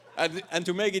And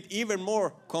to make it even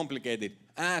more complicated,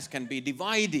 ass can be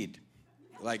divided.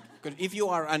 Like, because if you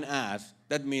are an ass,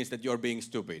 that means that you're being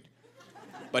stupid.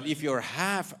 But if you're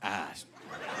half-assed,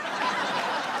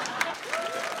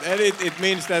 then it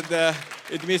means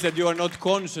that you are not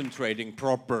concentrating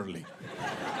properly.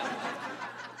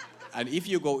 And if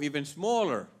you go even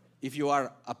smaller, if you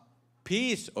are a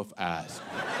piece of ass,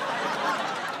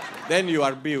 then you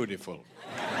are beautiful.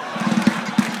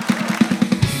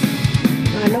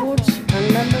 My lords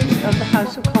and members of the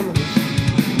House of Commons. I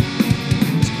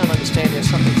just can't understand how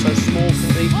something so small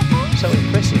can be so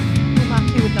impressive. Well, Mark,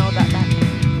 you would know about that.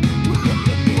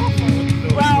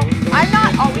 Well, I'm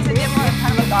not always a dimmer, I'm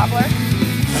kind of a gobbler.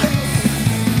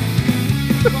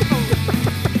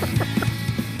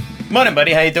 Morning,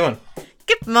 buddy. How you doing?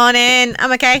 Good morning.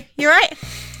 I'm okay. You right?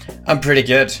 I'm pretty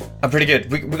good.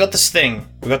 We got this thing.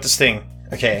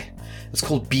 Okay. It's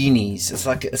called beanies. It's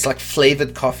like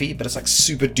flavored coffee, but it's like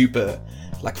super duper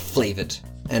like flavored.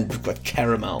 And we've got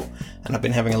caramel. And I've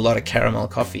been having a lot of caramel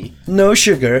coffee. No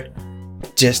sugar,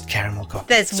 just caramel coffee.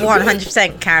 There's so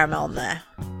 100% caramel in there.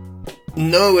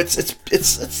 No, it's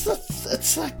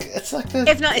like a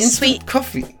if not, it's sweet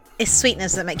coffee. It's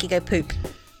sweeteners that make you go poop.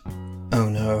 Oh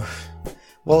no.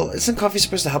 Well, isn't coffee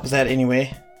supposed to help with that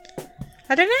anyway?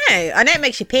 I don't know. I know it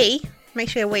makes you pee.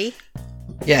 Makes you a wee.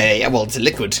 Yeah. Well, it's a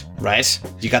liquid, right?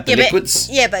 You got the liquids.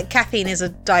 But caffeine is a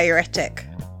diuretic.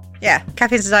 Yeah,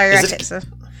 caffeine's a diuretic. So,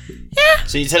 yeah.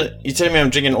 So you're telling me I'm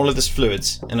drinking all of this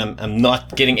fluids and I'm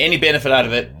not getting any benefit out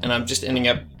of it, and I'm just ending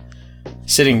up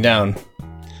sitting down.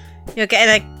 You're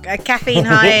getting a caffeine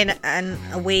high and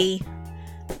a wee.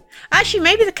 Actually,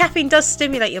 maybe the caffeine does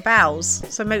stimulate your bowels,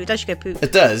 so maybe it does you go poop.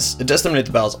 It does stimulate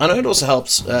the bowels. I know it also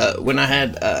helps. When I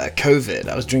had COVID,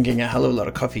 I was drinking a hell of a lot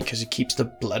of coffee because it keeps the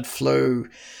blood flow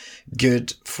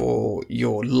good for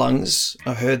your lungs.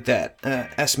 I heard that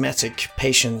asthmatic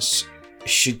patients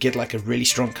should get like a really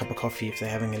strong cup of coffee if they're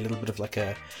having a little bit of like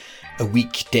a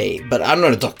weak day. But I'm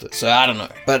not a doctor, so I don't know.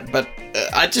 But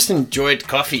I just enjoyed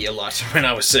coffee a lot when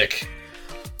I was sick.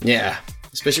 Yeah.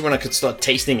 Especially when I could start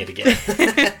tasting it again.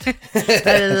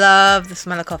 I love the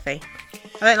smell of coffee.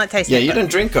 I don't like tasting it. Yeah, you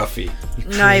don't drink coffee. You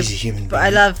crazy human being. But I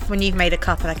love when you've made a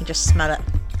cup and I can just smell it.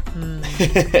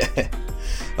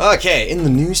 Okay, in the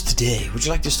news today, would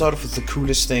you like to start off with the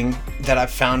coolest thing that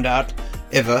I've found out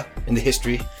ever in the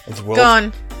history of the world? Go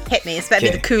on, hit me. It's better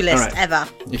be the coolest ever.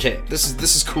 Okay, this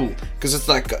is cool because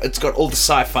it's got all the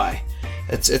sci-fi.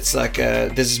 It's like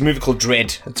there's this movie called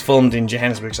Dread. It's filmed in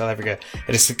Johannesburg, South Africa.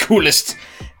 It is the coolest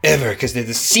ever because there's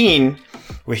a scene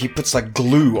where he puts like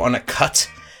glue on a cut,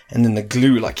 and then the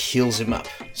glue like heals him up.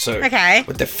 So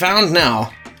what they found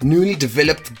now, newly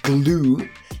developed glue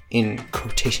in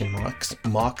quotation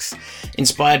marks,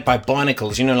 inspired by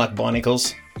barnacles. You know, like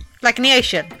barnacles, like in the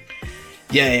ocean.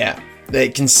 Yeah. They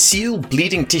can seal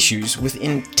bleeding tissues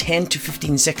within 10 to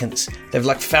 15 seconds. They've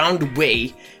like found a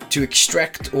way to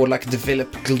extract or like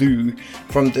develop glue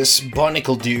from this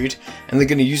barnacle dude, and they're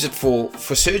going to use it for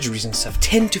surgeries and stuff.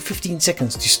 10 to 15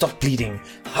 seconds to stop bleeding.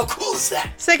 How cool is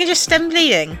that? So they can just stem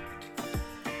bleeding?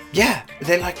 Yeah,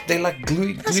 they like glue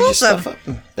your awesome. stuff up.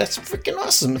 That's freaking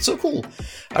awesome. It's so cool.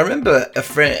 I remember a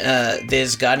friend,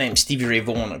 there's a guy named Stevie Ray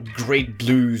Vaughan, a great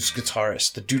blues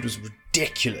guitarist. The dude was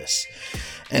ridiculous.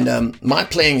 And my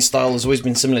playing style has always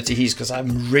been similar to his because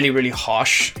I'm really, really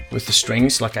harsh with the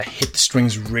strings. Like I hit the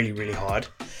strings really, really hard.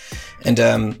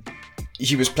 And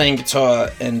he was playing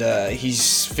guitar and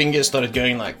his fingers started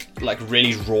going like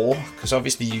really raw because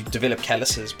obviously you develop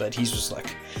calluses, but his was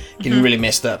like getting really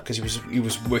messed up because he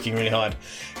was working really hard.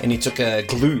 And he took a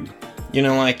glue, you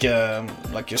know, like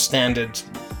your standard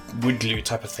wood glue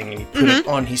type of thing, and he put it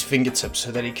on his fingertips so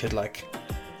that he could like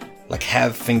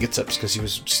have fingertips because he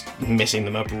was just messing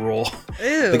them up raw.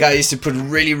 Ew. The guy used to put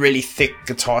really, really thick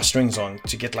guitar strings on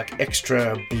to get like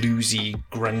extra bluesy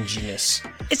grunginess.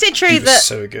 Is it true that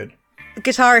so good?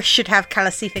 Guitarists should have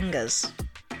callousy fingers?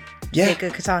 Yeah.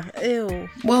 Good guitar. Ew.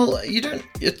 Well, you don't.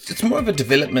 It's more of a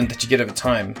development that you get over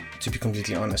time. To be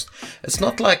completely honest, it's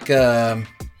not like when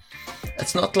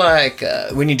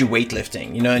you do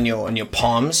weightlifting. You know, in your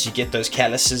palms, you get those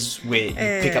calluses where you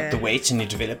pick up the weights and you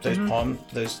develop those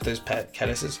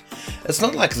calluses. It's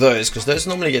not like those because those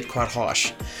normally get quite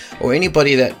harsh. Or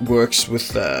anybody that works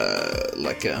with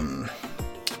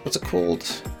what's it called?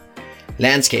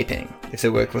 Landscaping. If they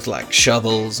work with like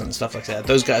shovels and stuff like that,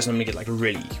 those guys normally get like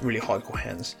really, really hardcore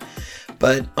hands.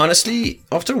 But honestly,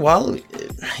 after a while,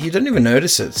 you don't even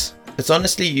notice it. It's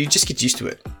honestly, you just get used to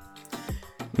it.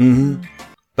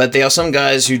 But there are some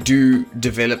guys who do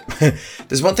develop.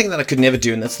 There's one thing that I could never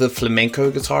do, and that's the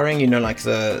flamenco guitaring. You know, like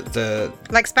the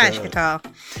Like Spanish guitar.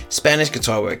 Spanish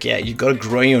guitar work. Yeah, you got to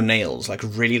grow your nails like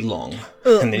really long,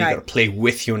 and then you got to play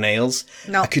with your nails.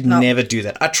 No, I could never do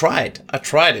that. I tried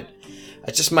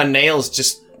it. My nails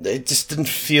just didn't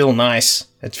feel nice.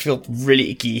 It felt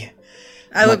really icky.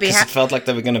 I would be It felt like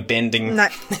they were gonna bending. No,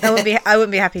 I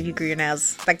wouldn't be happy if you grew your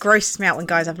nails. That grosses me out when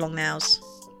guys have long nails.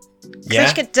 They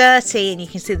just get dirty and you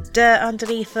can see the dirt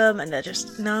underneath them, and they're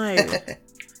just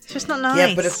it's just not nice.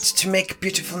 Yeah, but it's to make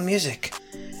beautiful music.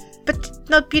 But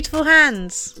not beautiful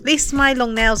hands. At least my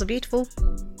long nails are beautiful.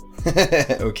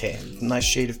 Okay, nice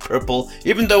shade of purple.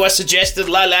 Even though I suggested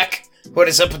lilac. What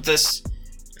is up with this?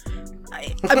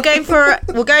 I'm going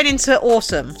we're going into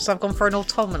autumn, so I've gone for an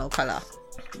autumnal colour.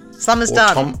 Summer's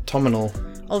done. Autumnal.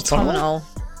 Autumnal.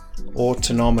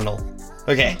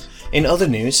 Okay. In other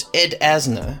news, Ed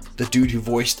Asner, the dude who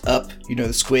voiced Up, you know,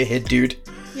 the square-head dude.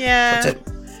 Yeah.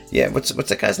 What's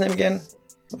that guy's name again?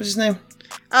 What was his name?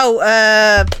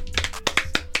 Oh,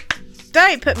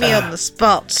 don't put me on the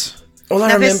spot. All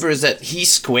I remember is that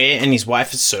he's square and his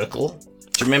wife is circle.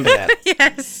 Do you remember that?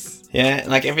 Yes. Yeah,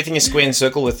 like everything is square and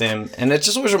circle with them. And it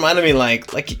just always reminded me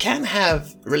like you can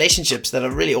have relationships that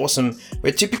are really awesome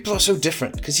where two people are so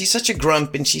different. Because he's such a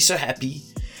grump and she's so happy.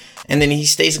 And then he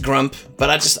stays a grump. But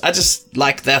I just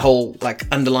like that whole like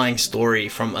underlying story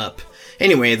from Up.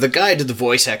 Anyway, the guy who did the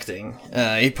voice acting.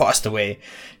 He passed away.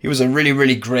 He was a really,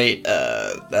 really great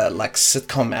like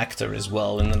sitcom actor as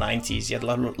well in the 90s. He had a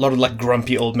lot of like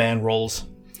grumpy old man roles.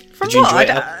 From Did you what?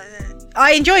 enjoy Up?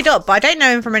 I enjoyed Up, but I don't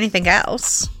know him from anything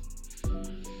else.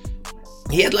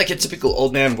 He had like a typical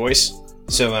old man voice.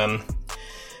 So,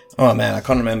 oh man, I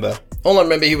can't remember. All I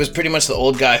remember, he was pretty much the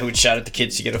old guy who would shout at the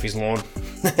kids to get off his lawn.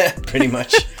 Pretty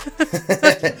much.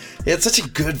 He had such a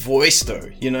good voice though,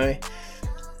 you know?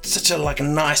 Such a like a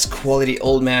nice quality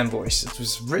old man voice. It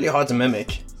was really hard to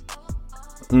mimic.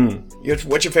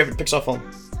 What's your favorite Pixar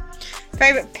film?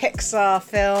 Favorite Pixar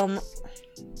film?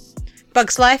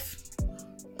 Bugs Life.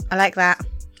 I like that.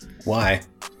 Why?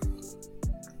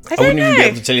 I wouldn't don't even know. be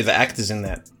able to tell you the actors in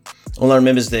that. All I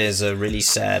remember is there's a really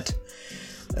sad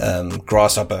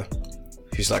grasshopper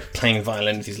who's like playing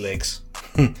violin with his legs.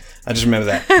 I just remember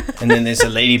that. And then there's a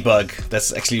ladybug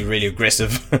that's actually really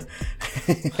aggressive.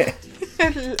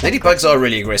 Ladybugs are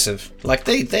really aggressive. Like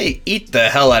they eat the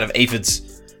hell out of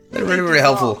aphids. They're really, really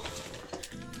helpful.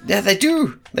 Yeah, they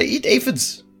do. They eat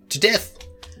aphids to death.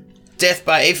 Death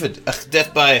by aphid.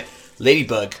 Death by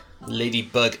ladybug.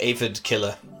 Ladybug aphid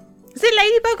killer. Is it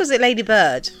Ladybug or is it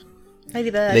Ladybird?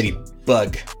 Ladybird.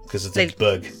 Ladybug, because it's a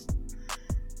bug.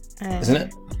 Isn't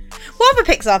it? What other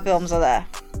Pixar films are there?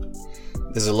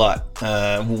 There's a lot.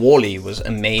 WALL-E was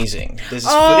amazing. There's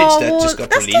this footage that just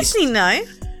got that's released. Disney, no?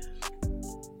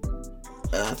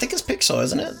 I think it's Pixar,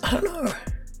 isn't it? I don't know.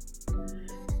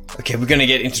 Okay, we're gonna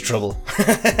get into trouble.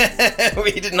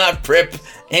 We did not prep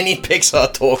any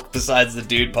Pixar talk besides the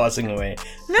dude passing away.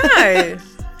 No.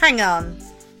 Hang on.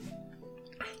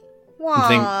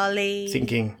 WALL-E.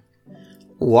 Thinking.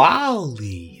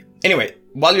 WALL-E. Anyway,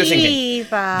 while you're thinking,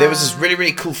 there was this really,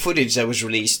 really cool footage that was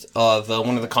released of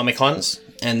one of the Comic Cons,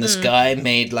 and this guy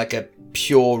made like a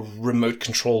pure remote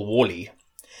control WALL-E.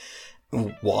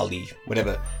 WALL-E,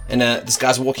 whatever. And this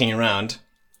guy's walking around,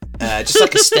 just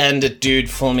like a standard dude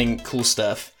filming cool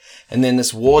stuff. And then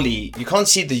this WALL-E, you can't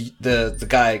see the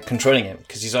guy controlling him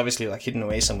because he's obviously like hidden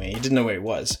away somewhere. He didn't know where he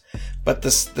was. But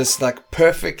this like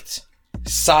perfect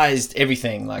sized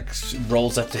everything like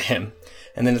rolls up to him.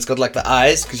 And then it's got like the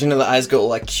eyes, because you know the eyes go all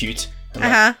like cute. And,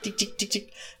 like, tick, tick, tick,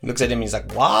 tick. He looks at him and he's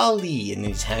like, WALL-E. And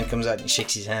then his hand comes out and he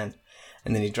shakes his hand.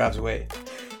 And then he drives away.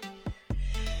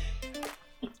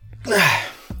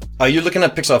 Are you looking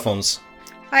at Pixar films?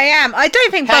 I am. I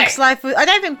don't think Bugs Life are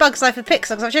Pixar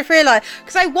because I've just realised,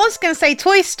 because I was going to say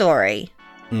Toy Story.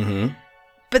 Mm-hmm.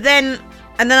 But then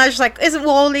I was just like, isn't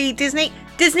WALL-E Disney?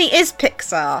 Disney is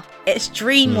Pixar. It's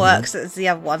DreamWorks that's the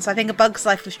other one. So I think A Bug's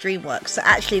Life was DreamWorks. So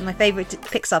actually my favourite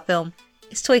Pixar film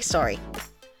is Toy Story.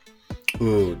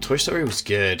 Ooh, Toy Story was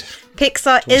good.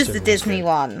 Pixar is the Disney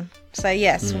one. So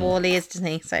yes, WALL-E is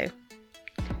Disney. So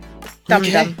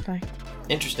dum.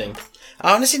 Interesting.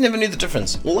 I honestly never knew the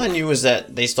difference. All I knew was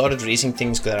that they started releasing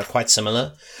things that are quite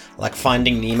similar, like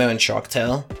Finding Nemo and Shark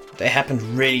Tale. They happened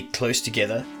really close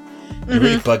together. It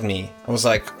really bugged me. I was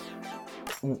like,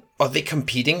 are they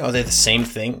competing? Are they the same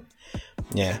thing?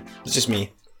 Yeah, it's just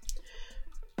me.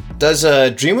 Does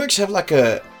DreamWorks have like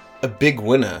a big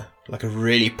winner? Like a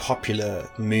really popular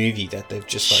movie that they've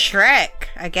just like... Shrek,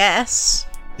 I guess.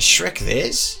 Shrek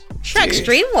theirs? Shrek's Dude.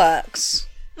 DreamWorks.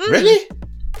 Really?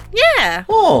 Yeah.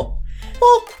 Oh.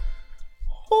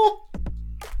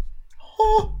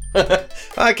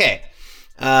 Okay.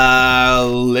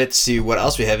 Let's see what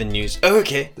else we have in news. Oh,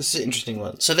 okay, this is an interesting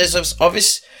one. So there's this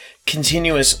obvious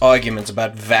continuous arguments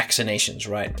about vaccinations,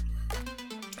 right?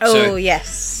 Oh, So-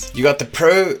 yes. You got the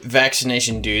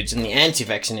pro-vaccination dudes and the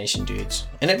anti-vaccination dudes.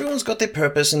 And everyone's got their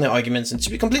purpose and their arguments. And to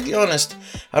be completely honest,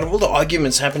 out of all the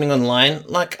arguments happening online,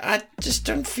 like, I just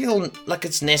don't feel like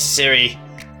it's necessary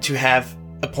to have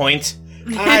a point.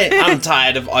 I'm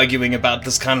tired of arguing about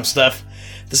this kind of stuff.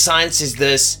 The science is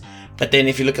this, but then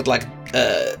if you look at, like,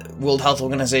 World Health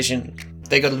Organization,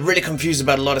 they got really confused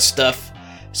about a lot of stuff.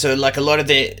 So, like, a lot of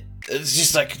their... It's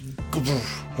just, like,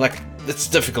 it's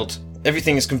difficult.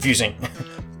 Everything is confusing.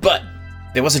 But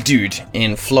there was a dude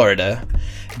in Florida.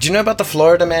 Do you know about the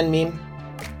Florida Man meme?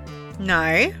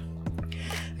 No.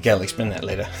 Okay, I'll explain that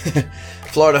later.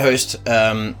 Florida host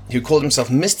who called himself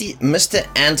Mr.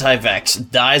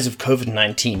 Anti-Vax dies of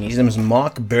COVID-19. His name is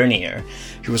Mark Bernier,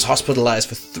 who was hospitalized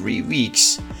for 3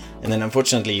 weeks. And then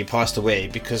unfortunately he passed away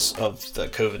because of the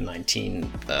COVID-19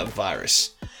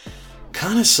 virus.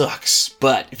 Kinda sucks.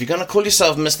 But if you're gonna call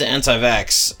yourself Mr.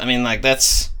 Anti-Vax, I mean, like,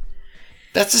 that's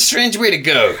a strange way to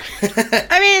go.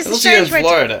 I mean, it's a Also, you're in strange way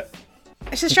Florida.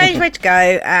 It's a strange way to go,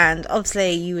 and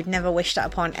obviously you would never wish that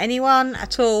upon anyone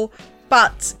at all.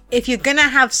 But if you're gonna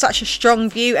have such a strong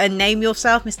view and name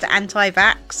yourself Mr.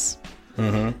 Anti-Vax,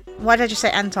 why did I just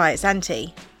say anti? It's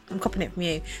anti. I'm copying it from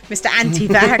you, Mr.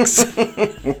 Anti-Vax.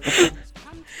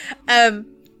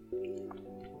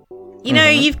 You know,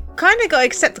 you've kind of got to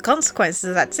accept the consequences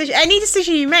of that decision. Any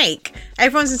decision you make,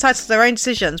 everyone's entitled to their own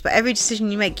decisions, but every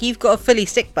decision you make, you've got to fully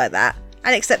stick by that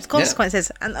and accept the consequences.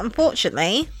 Yeah. And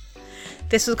unfortunately,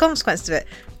 this was a consequence of it.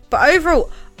 But overall,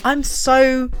 I'm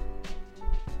so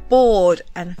bored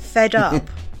and fed up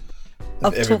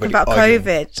of talking about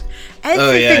COVID.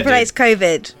 Everything relates to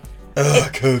COVID.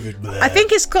 COVID, man. I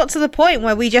think it's got to the point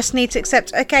where we just need to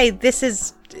accept, okay, this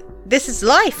is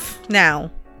life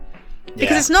now.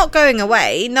 Because it's not going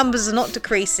away, numbers are not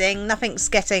decreasing, nothing's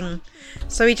getting...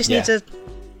 So we just need to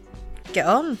get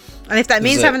on. And if that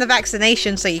means having the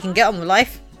vaccination so you can get on with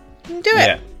life, do it.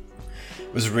 Yeah.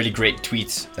 It was a really great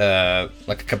tweet,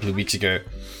 like a couple of weeks ago.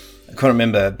 I can't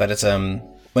remember, but it's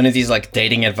one of these like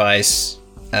dating advice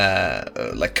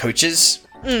like coaches.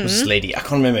 It was this lady, I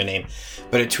can't remember her name.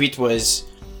 But her tweet was,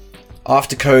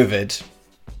 after COVID,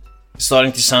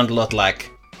 starting to sound a lot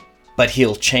like, but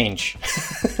he'll change.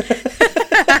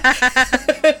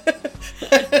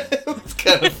 It's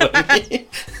kind of funny.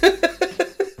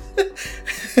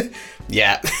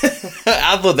 Yeah.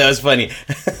 I thought that was funny.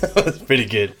 That was pretty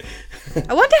good.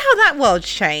 I wonder how that world's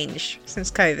changed since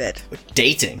COVID.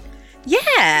 Dating?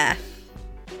 Yeah.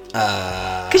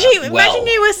 Because you imagine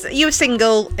you were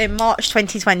single in March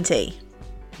 2020.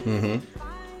 Mm-hmm.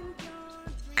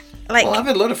 Like, well, I've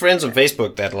had a lot of friends on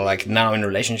Facebook that are like now in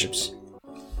relationships.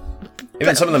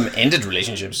 Even some of them ended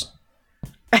relationships.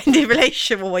 Ended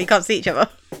relationship or you can't see each other.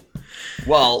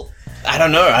 Well, I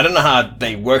don't know. I don't know how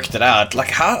they worked it out. Like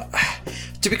how,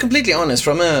 to be completely honest,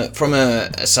 from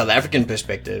a South African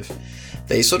perspective,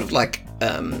 they sort of like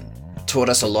taught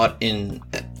us a lot in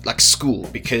like school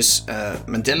because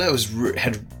Mandela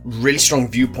had really strong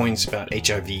viewpoints about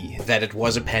HIV, that it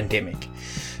was a pandemic.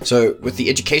 So with the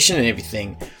education and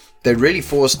everything, they really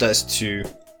forced us to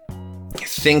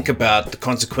think about the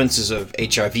consequences of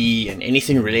HIV and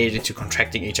anything related to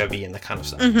contracting HIV and that kind of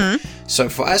stuff. Mm-hmm. So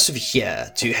for us over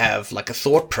here to have like a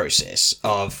thought process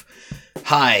of,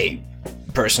 hi,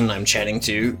 person I'm chatting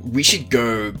to, we should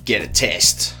go get a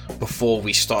test before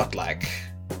we start like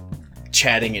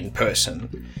chatting in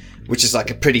person, which is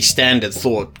like a pretty standard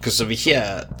thought because over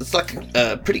here it's like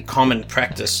a pretty common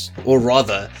practice, or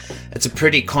rather it's a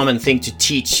pretty common thing to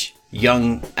teach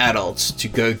young adults to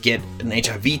go get an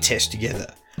HIV test together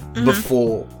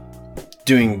before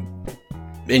doing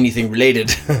anything related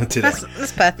to that.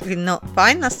 That's perfectly not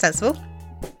fine. That's sensible.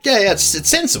 Yeah, it's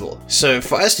sensible. So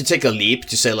for us to take a leap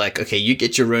to say like, okay, you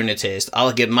get your Rona test,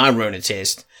 I'll get my Rona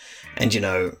test, and you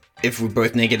know, if we're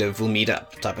both negative, we'll meet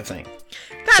up, type of thing.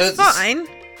 That's fine,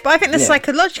 but I think the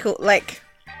psychological, like,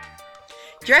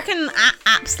 do you reckon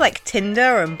apps like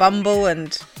Tinder and Bumble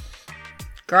and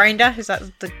Grindr, is that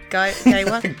the gay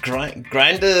one?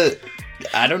 Grindr,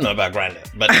 I don't know about Grindr,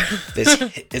 but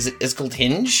it's called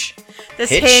Hinge? There's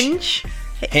Hinge.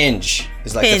 Hinge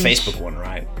is like the Facebook one,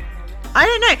 right? I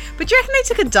don't know, but do you reckon they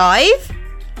took a dive?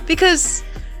 Because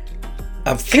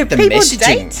I think the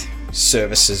messaging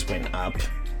services went up,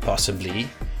 possibly.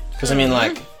 Because I mean,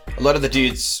 like, a lot of the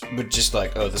dudes would just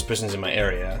like, oh, this person's in my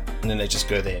area, and then they just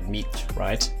go there and meet,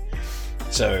 right?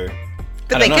 So,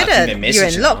 but they couldn't. You're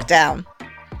in lockdown.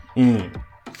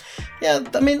 Yeah,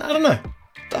 I mean, I don't know.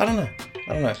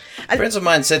 I don't know. Friends of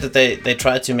mine said that they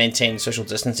tried to maintain social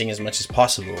distancing as much as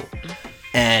possible,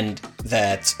 and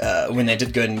that when they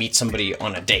did go and meet somebody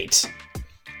on a date,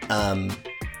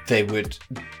 they would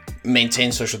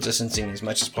maintain social distancing as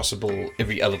much as possible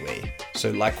every other way.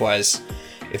 So likewise,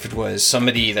 if it was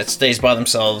somebody that stays by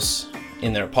themselves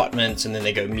in their apartment and then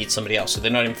they go meet somebody else, so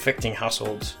they're not infecting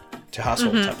household to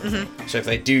household type of thing. So if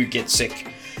they do get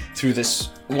sick through this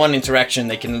one interaction,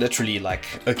 they can literally like,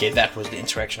 okay, that was the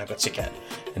interaction I got sick at,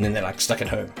 and then they're like stuck at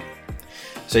home.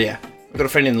 So yeah, I've got a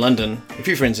friend in London, a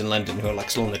few friends in London who are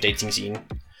like still in the dating scene,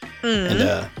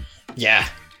 and yeah,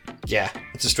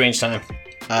 it's a strange time.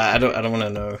 I don't want to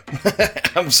know.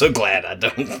 I'm so glad I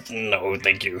don't know.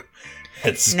 Thank you.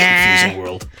 It's a confusing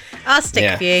world. I'll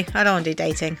stick with you. I don't want to do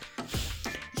dating.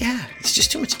 Yeah, it's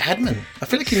just too much admin. I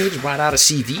feel like you need to write out a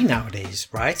CV nowadays,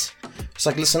 right? It's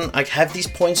like, listen, I have these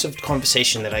points of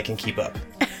conversation that I can keep up.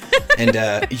 And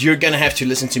you're going to have to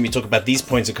listen to me talk about these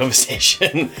points of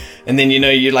conversation. And then,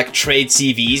 you like trade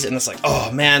CVs and it's like,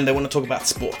 oh man, they want to talk about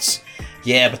sports.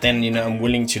 Yeah, but then, I'm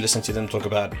willing to listen to them talk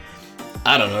about,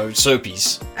 I don't know,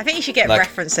 soapies. I think you should get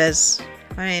references.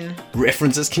 I mean...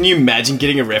 References? Can you imagine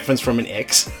getting a reference from an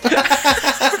ex?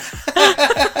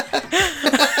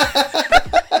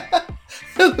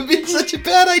 That would be such a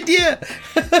bad idea.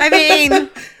 I mean...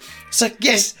 It's like,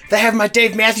 yes, they have my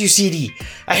Dave Matthews CD.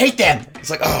 I hate them. It's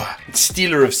like, oh,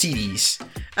 stealer of CDs.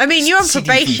 I mean, you're on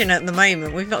probation at the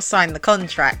moment. We've not signed the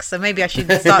contract, so maybe I should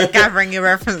start gathering your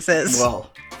references. Well,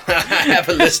 I have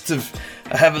a list of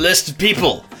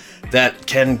people that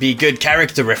can be good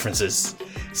character references.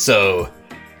 So,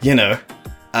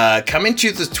 come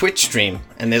into the Twitch stream,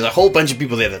 and there's a whole bunch of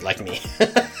people there that like me.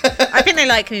 I think they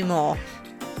like me more.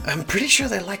 I'm pretty sure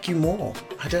they like you more.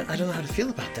 I don't know how to feel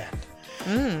about that.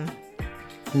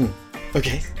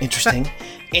 Okay, interesting.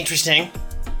 Okay,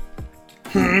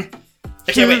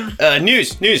 wait.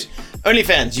 News.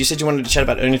 OnlyFans. You said you wanted to chat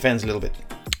about OnlyFans a little bit.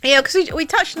 Yeah, because we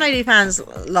touched on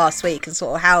OnlyFans last week and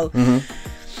sort of how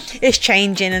it's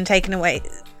changing and taking away.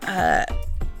 They're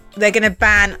going to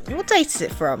ban. What date is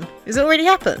it from? Has it already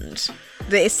happened?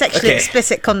 That it's sexually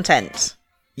explicit content.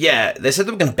 Yeah, they said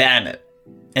they were going to ban it.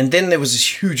 And then there was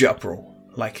this huge uproar.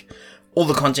 Like, all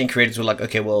the content creators were like,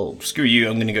 okay, well, screw you,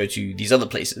 I'm going to go to these other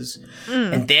places.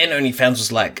 And then OnlyFans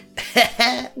was like,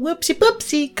 whoopsie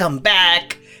poopsie, come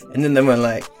back. And then they were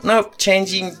like, nope,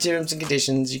 changing terms and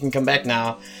conditions, you can come back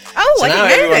now. Oh, so I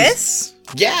didn't know this.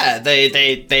 Yeah,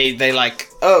 they like,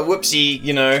 oh, whoopsie,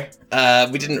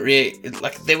 we didn't really,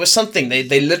 like, there was something,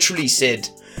 they literally said,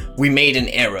 we made an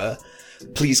error,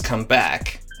 please come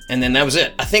back. And then that was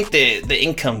it. I think the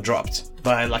income dropped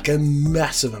by like a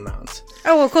massive amount.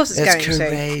 Oh, well, of course it's going to.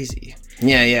 That's crazy.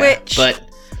 Yeah. Which but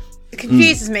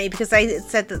confuses me because they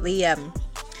said that the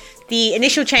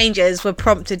initial changes were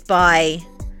prompted by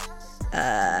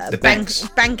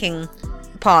the banking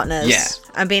partners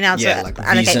and being able to like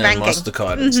allocate Visa banking. and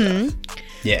MasterCard and stuff.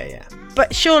 Yeah.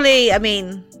 But surely, I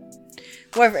mean,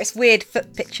 whether it's weird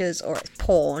foot pictures or it's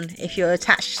porn, if you're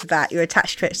attached to that, you're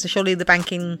attached to it. So surely the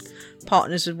banking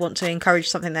partners would want to encourage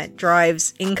something that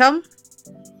drives income.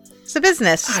 It's a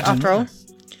business, after all.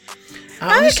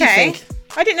 Okay.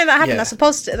 I didn't know that happened. Yeah. That's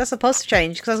a positive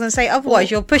change, because I was going to say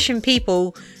otherwise you're pushing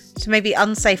people to maybe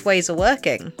unsafe ways of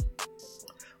working.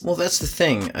 Well, that's the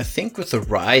thing. I think with the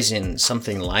rise in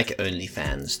something like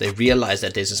OnlyFans, they realize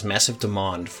that there's this massive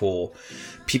demand for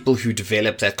people who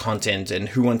develop that content and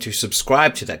who want to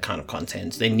subscribe to that kind of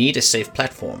content. They need a safe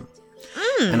platform.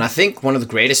 And I think one of the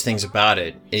greatest things about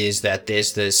it is that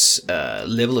there's this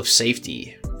level of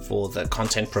safety for the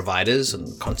content providers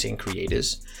and content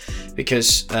creators.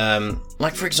 Because,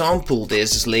 like, for example,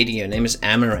 there's this lady, her name is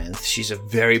Amaranth. She's a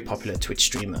very popular Twitch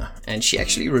streamer. And she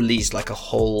actually released, like, a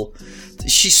whole...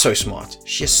 She's so smart.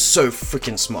 She is so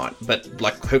freaking smart. But,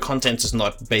 like, her content is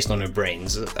not based on her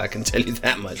brains. I can tell you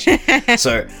that much.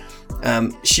 So,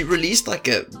 she released, like,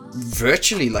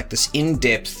 virtually, like, this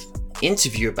in-depth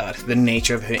interview about the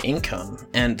nature of her income,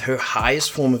 and her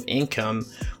highest form of income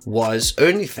was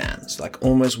OnlyFans, like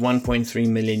almost $1.3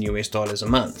 million a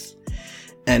month,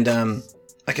 and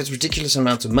like it's ridiculous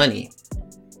amounts of money.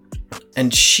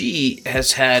 And she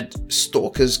has had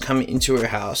stalkers come into her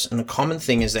house, and a common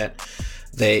thing is that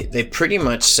they pretty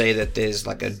much say that there's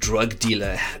like a drug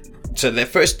dealer. So they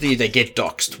get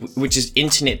doxed, which is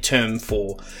internet term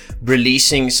for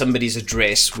releasing somebody's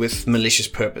address with malicious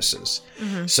purposes.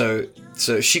 So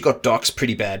she got doxed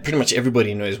pretty bad. Pretty much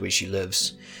everybody knows where she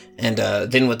lives. And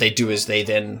then what they do is they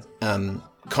then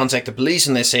contact the police,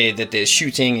 and they say that there's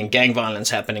shooting and gang violence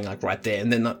happening like right there.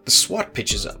 And then the SWAT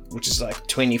pitches up, which is like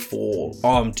 24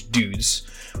 armed dudes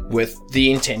with the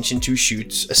intention to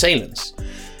shoot assailants.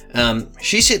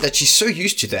 She said that she's so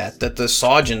used to that the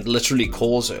sergeant literally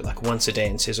calls her like once a day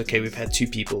and says, okay, we've had 2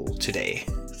 people today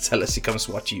tell us to come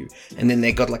SWAT you, and then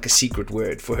they got like a secret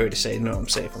word for her to say, no, I'm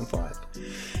safe, I'm fine.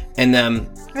 And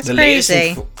That's the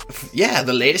crazy.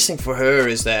 the latest thing for her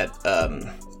is that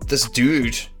this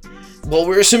dude, well,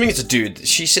 we're assuming it's a dude.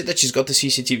 She said that she's got the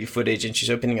CCTV footage and she's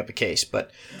opening up a case,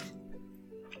 but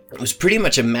it was pretty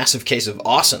much a massive case of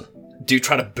arson. Dude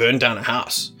tried to burn down a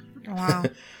house. Wow.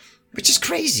 Which is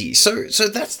crazy. So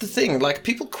that's the thing. Like,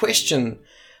 people question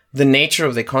the nature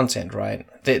of their content, right?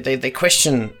 They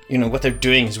question, what they're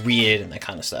doing is weird and that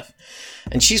kind of stuff.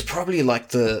 And she's probably like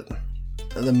the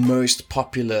most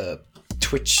popular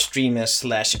Twitch streamer /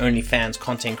 OnlyFans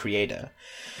content creator.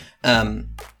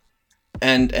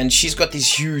 And she's got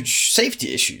these huge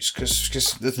safety issues because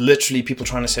there's literally people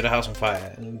trying to set her house on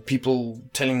fire and people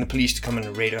telling the police to come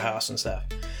and raid her house and stuff.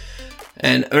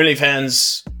 And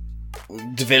OnlyFans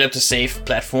developed a safe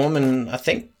platform, and I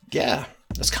think,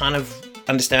 it's kind of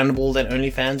understandable that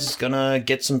OnlyFans is gonna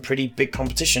get some pretty big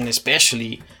competition,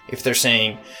 especially if they're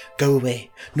saying, go away,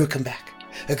 no come back,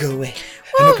 go away,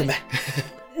 no come back.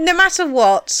 No matter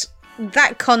what,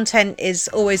 that content is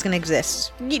always going to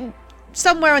exist.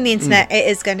 Somewhere on the internet, it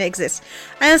is going to exist.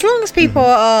 And as long as people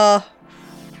are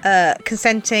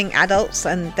consenting adults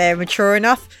and they're mature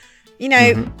enough,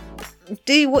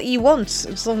 do what you want,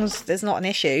 as long as there's not an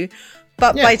issue.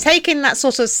 But by taking that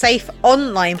sort of safe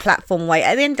online platform away,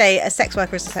 at the end of the day, a sex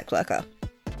worker is a sex worker.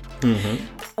 And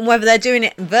whether they're doing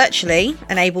it virtually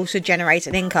and able to generate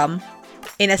an income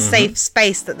in a safe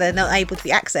space that they're not able to be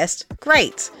accessed,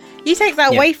 great. You take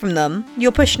that away from them,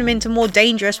 you're pushing them into more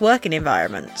dangerous working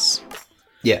environments.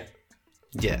 Yeah.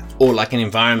 Or like an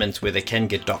environment where they can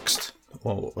get doxxed.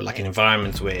 Or like an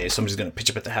environment where somebody's going to pitch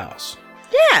up at the house.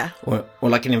 Yeah. Or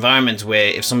like an environment where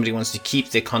if somebody wants to keep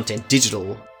their content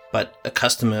digital, but a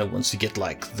customer wants to get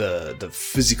like the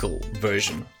physical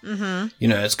version,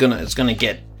 it's gonna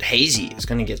get hazy. It's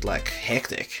gonna get like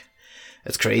hectic.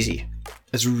 It's crazy.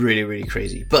 It's really, really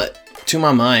crazy. But to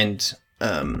my mind,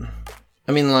 it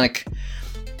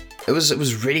was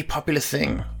a really popular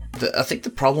thing. I think the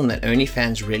problem that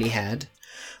OnlyFans really had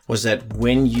was that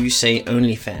when you say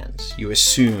OnlyFans, you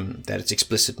assume that it's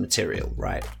explicit material,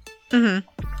 right?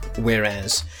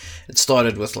 Whereas it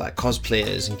started with like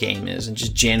cosplayers and gamers and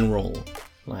just general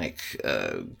like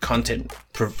content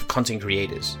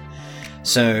creators.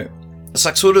 So it's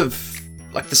like sort of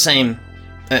like the same.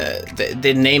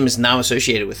 Their name is now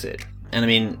associated with it, and I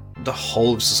mean the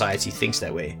whole of society thinks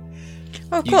that way.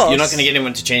 Well, of course, you're not going to get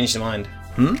anyone to change their mind.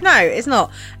 No, it's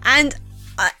not. And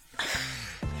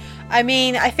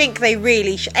I think they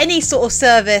really any sort of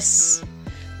service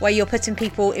where you're putting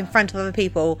people in front of other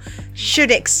people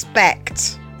should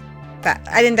expect that at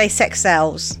the end of the day, sex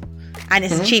sells, and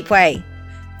it's a cheap way.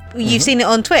 You've seen it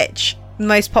on Twitch. The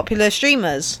most popular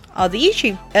streamers are the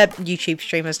YouTube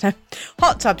streamers, no,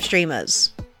 hot tub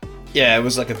streamers. Yeah, it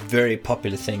was like a very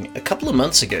popular thing a couple of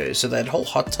months ago. So that whole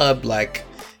hot tub like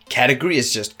category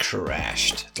has just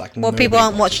crashed. It's like people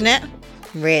aren't watching it.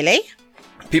 Really?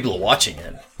 People are watching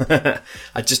it.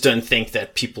 I just don't think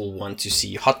that people want to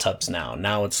see hot tubs now.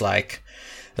 Now it's like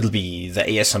it'll be the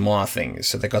ASMR thing.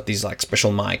 So they got these like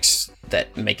special mics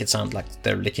that make it sound like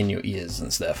they're licking your ears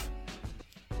and stuff.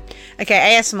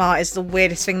 Okay, ASMR is the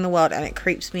weirdest thing in the world, and it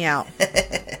creeps me out.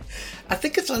 I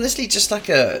think it's honestly just like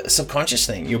a subconscious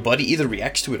thing. Your body either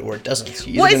reacts to it or it doesn't.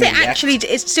 What is it actually?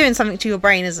 It's doing something to your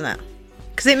brain, isn't it?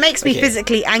 Because it makes me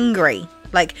physically angry.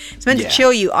 Like, it's meant to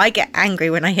chill you. I get angry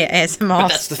when I hear ASMR. But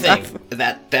that's the thing.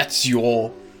 That's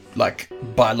your like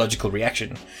biological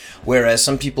reaction. Whereas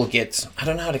some people get, I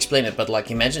don't know how to explain it, but like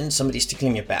imagine somebody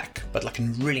tickling your back, but like in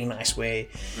a really nice way.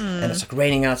 And it's like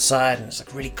raining outside and it's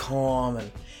like really calm,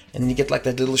 and then you get like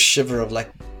that little shiver of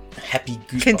like happy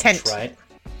goosebumps, content, right?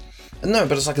 No,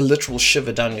 but it's like a literal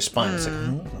shiver down your spine. It's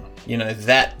like,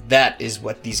 that is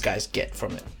what these guys get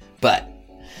from it. But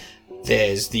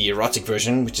there's the erotic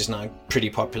version, which is now pretty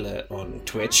popular on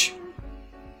Twitch,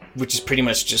 which is pretty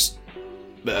much just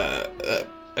a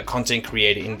content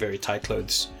creator in very tight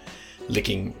clothes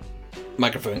licking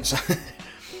microphones.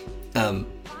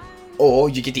 Or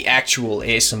you get the actual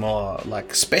ASMR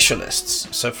like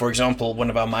specialists. So for example,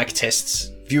 one of our mic tests,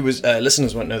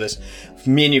 listeners won't know this,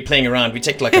 me and you playing around, we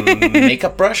take like a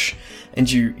makeup brush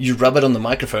and you rub it on the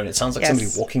microphone. It sounds like somebody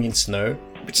walking in snow,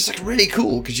 which is like really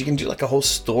cool because you can do like a whole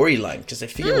storyline because they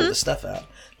figure all the stuff out.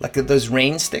 Like those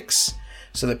rain sticks.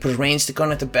 So they put a rain stick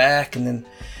on at the back, and then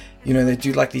they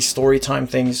do like these story time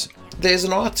things. There's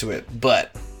an art to it,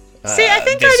 but see, I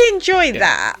think I'd enjoy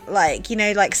that, like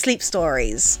like sleep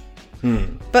stories.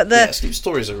 But the sleep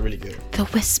stories are really good. The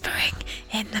whispering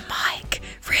in the mic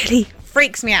really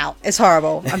freaks me out. It's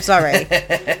horrible. I'm sorry.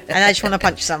 And I just want to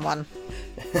punch someone.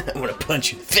 I want to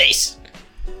punch you in the face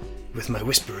with my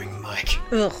whispering mic.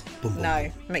 Ugh. Boom, boom. No,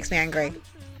 it makes me angry.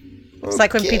 It's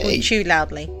like when people chew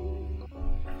loudly.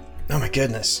 Oh my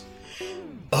goodness.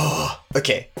 Oh,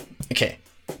 okay.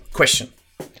 Question.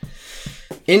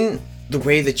 In the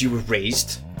way that you were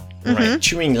raised, right,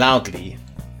 chewing loudly,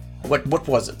 what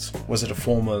was it? Was it a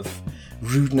form of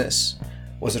rudeness?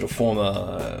 Was it a form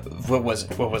of... What was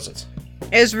it?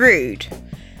 It was rude.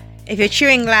 If you're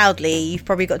chewing loudly, you've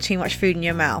probably got too much food in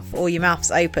your mouth, or your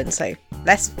mouth's open, so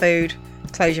less food,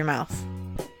 close your mouth.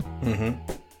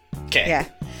 Okay. Yeah.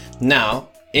 Now,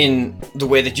 in the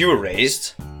way that you were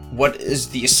raised, what is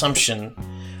the assumption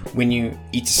when you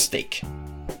eat a steak?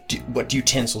 What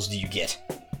utensils do you get?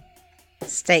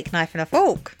 Steak, knife, and a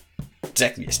fork.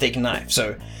 Exactly, a steak and knife.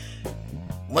 So,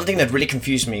 one thing that really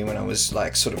confused me when I was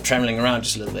like sort of traveling around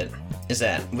just a little bit is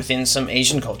that within some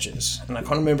Asian cultures, and I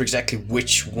can't remember exactly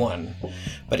which one,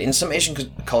 but in some Asian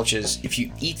cultures, if you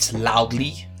eat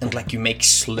loudly and like you make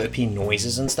slurpy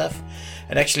noises and stuff,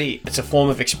 it's a form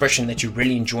of expression that you're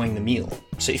really enjoying the meal.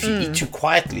 So if you eat too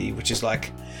quietly, which is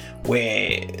like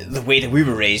where the way that we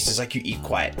were raised is like you eat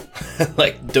quiet,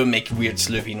 like don't make weird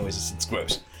slurpy noises, it's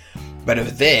gross. But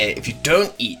over there, if you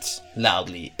don't eat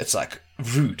loudly, it's like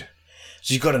rude.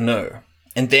 So you gotta know.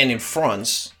 And then in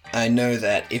France, I know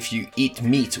that if you eat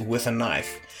meat with a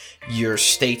knife, you're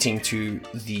stating to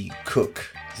the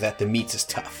cook that the meat is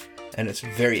tough. And it's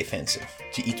very offensive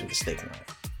to eat with a steak knife.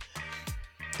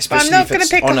 But I'm not going to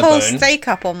pick a whole steak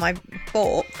up on my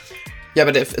fork. Yeah,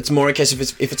 but if it's more a case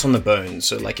if it's on the bone.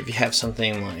 So like if you have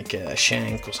something like a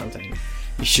shank or something,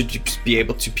 you should just be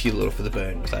able to peel it off of the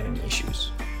bone without any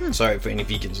issues. Sorry for any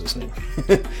vegans listening.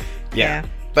 Yeah.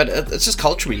 But it's just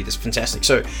culturally, it's fantastic.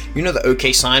 So, you know the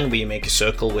OK sign where you make a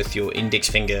circle with your index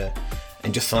finger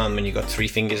and your thumb and you got 3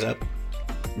 fingers up?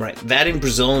 Right. That in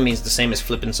Brazil means the same as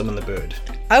flipping someone the bird.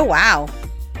 Oh, wow.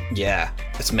 Yeah,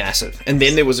 it's massive. And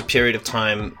then there was a period of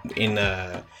time in,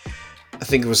 I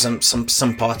think it was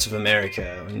some parts of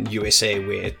America and USA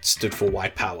where it stood for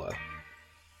white power.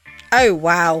 Oh,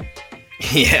 wow.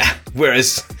 Yeah,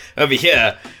 whereas over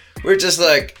here... We're just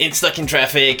like stuck in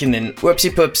traffic and then whoopsie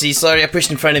poopsie, sorry I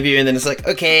pushed in front of you, and then it's like,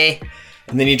 okay.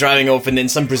 And then you're driving off and then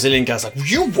some Brazilian guy's like,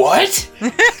 you what?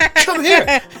 Come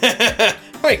here.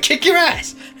 Alright, kick your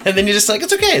ass. And then you're just like,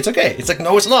 it's okay. It's like,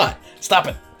 no, it's not. Stop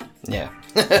it. Yeah.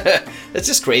 It's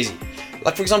just crazy.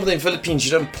 Like, for example, in the Philippines, you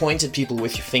don't point at people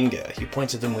with your finger. You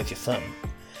point at them with your thumb.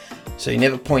 So you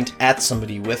never point at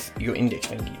somebody with your index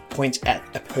finger. You point at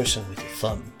a person with your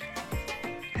thumb.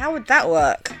 How would that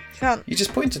work? You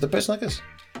just point to the person like this.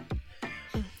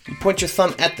 You point your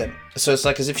thumb at them. So it's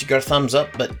like as if you got a thumbs up,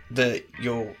 but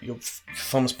your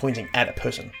thumb's pointing at a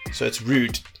person. So it's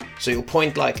rude. So you'll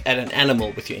point like at an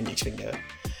animal with your index finger,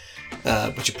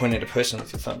 but you point at a person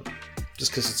with your thumb,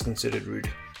 just because it's considered rude.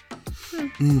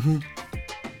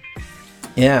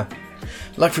 Yeah.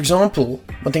 Like, for example,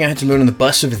 one thing I had to learn on the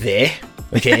bus over there,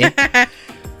 okay?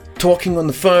 Talking on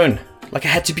the phone. Like, I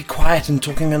had to be quiet and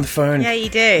talking on the phone. Yeah, you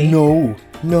do.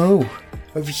 No.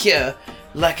 Over here,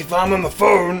 like, if I'm on the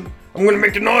phone, I'm going to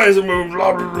make a noise and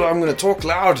blah, blah, blah. I'm going to talk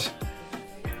loud.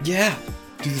 Yeah,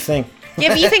 do the thing. Yeah,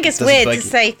 but you think it's weird to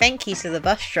say thank you to the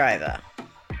bus driver.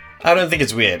 I don't think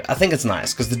it's weird. I think it's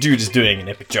nice because the dude is doing an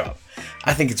epic job.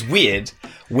 I think it's weird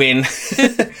when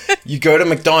you go to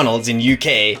McDonald's in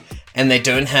UK and they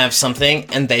don't have something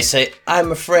and they say,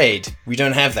 I'm afraid we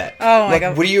don't have that. Oh my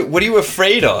God. What are you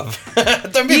afraid of?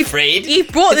 Don't be afraid. You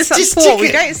brought this up before.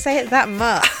 We don't say it that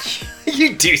much.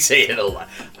 You do say it a lot.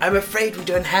 I'm afraid we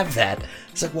don't have that.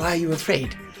 It's like, why are you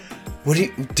afraid? What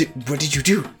did you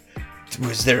do?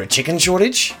 Was there a chicken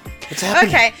shortage? What's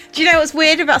happening? Okay, do you know what's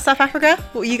weird about South Africa?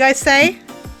 What you guys say?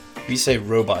 We say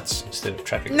robots instead of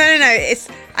traffic. No. It's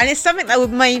something that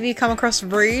would maybe come across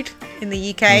rude in the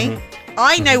UK.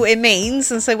 I know what it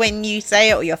means, and so when you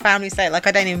say it or your family say it, like,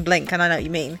 I don't even blink and I know what you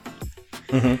mean.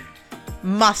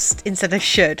 Must instead of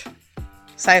should.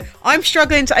 So I'm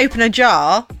struggling to open a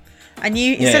jar, and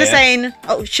you instead of saying,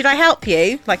 "Oh, should I help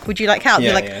you?" Like, would you like help?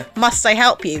 You're like, "Must I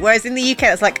help you?" Whereas in the UK,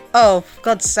 it's like, "Oh, for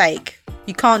God's sake,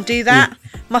 you can't do that.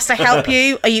 Must I help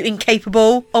you? Are you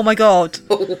incapable? Oh my God!"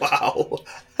 Wow.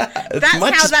 That's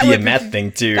might how just that be would a math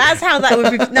thing too. That's how that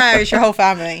would be. No, it's your whole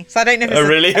family. So I don't know if it's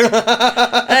really? I don't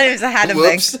know if it's a Haddam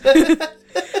thing.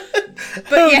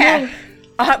 But yeah,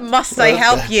 must I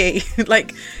help you?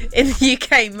 Like in the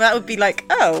UK, that would be like,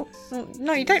 oh, well,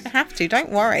 no, you don't have to. Don't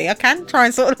worry. I can try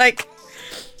and sort of like.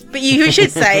 But you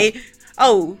should say,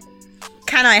 oh,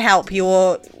 can I help you,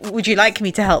 or would you like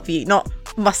me to help you? Not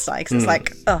must I, because it's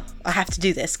like, oh, I have to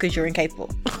do this because you're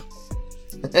incapable.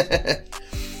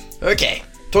 Okay,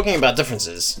 talking about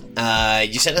differences,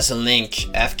 you sent us a link.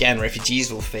 Afghan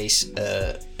refugees will face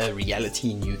a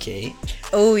reality in UK.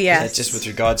 Oh yes. That's just with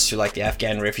regards to like the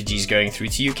Afghan refugees going through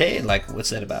to UK. Like,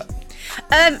 what's that about?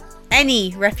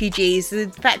 Any refugees. The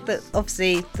fact that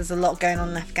obviously there's a lot going on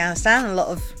in Afghanistan. A lot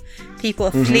of people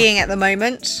are fleeing at the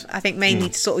moment. I think mainly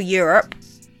to sort of Europe.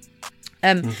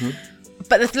 But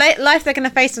the life they're going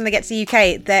to face when they get to the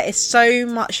UK, there is so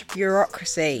much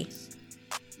bureaucracy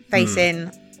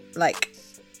facing like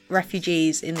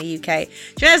refugees in the UK. Do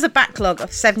you know there's a backlog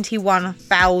of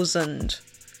 71,000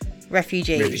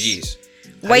 refugees?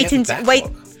 Waiting to wait.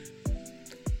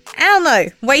 I don't know.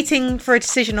 Waiting for a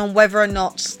decision on whether or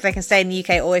not they can stay in the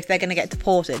UK or if they're going to get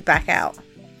deported back out.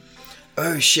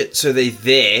 Oh shit! So they're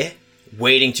there,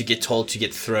 waiting to get told to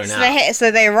get thrown out. So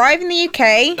they arrive in the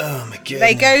UK. Oh my goodness!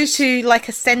 They go to like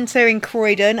a centre in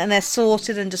Croydon, and they're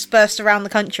sorted and dispersed around the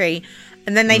country,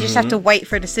 and then they just have to wait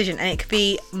for a decision, and it could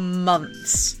be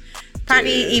months,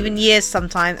 apparently even years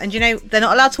sometimes. And you know they're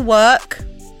not allowed to work.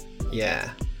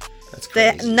 Yeah.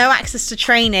 They no access to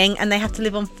training, and they have to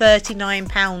live on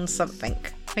 £39 something.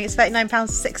 I think it's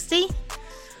 £39.60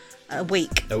 a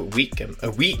week. A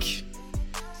week,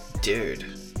 dude,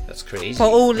 that's crazy. For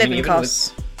all living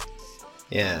costs.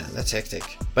 Yeah, that's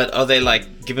hectic. But are they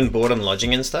like given board and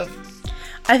lodging and stuff?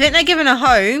 I think they're given a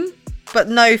home, but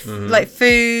no like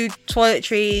food,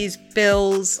 toiletries,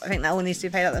 bills. I think that all needs to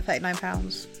be paid out the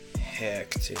 £39.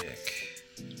 Hectic.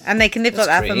 And they can live like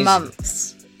that for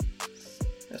months.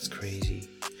 That's crazy.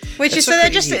 Which is so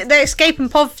they're escaping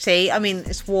poverty. I mean,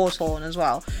 it's war torn as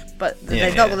well, but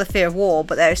they've not got the fear of war.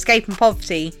 But they're escaping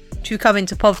poverty to come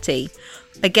into poverty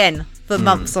again for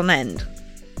months on end.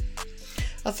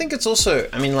 I think it's also,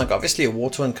 I mean, like obviously a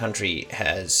war torn country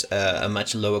has a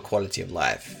much lower quality of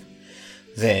life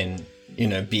than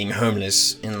being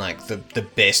homeless in like the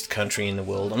best country in the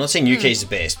world. I'm not saying UK is the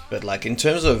best, but like in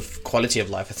terms of quality of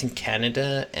life, I think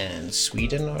Canada and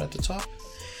Sweden are at the top.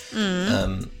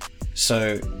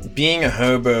 So being a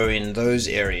hobo in those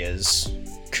areas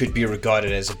could be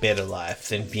regarded as a better life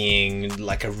than being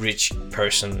like a rich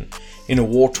person in a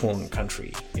war-torn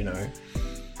country, So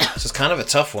it's kind of a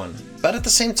tough one. But at the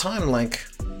same time, like,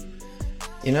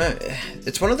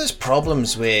 it's one of those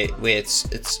problems where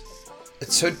it's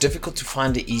so difficult to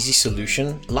find an easy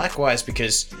solution. Likewise,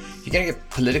 because you're going to get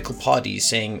political parties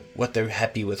saying what they're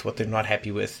happy with, what they're not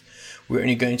happy with. We're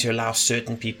only going to allow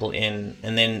certain people in,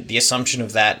 and then the assumption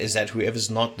of that is that whoever's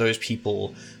not those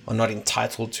people are not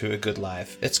entitled to a good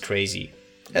life. It's crazy.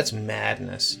 That's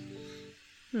madness.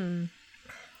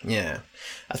 Yeah.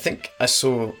 I think I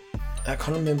can't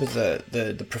remember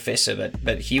the professor,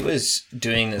 but he was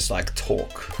doing this like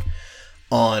talk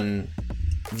on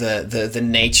the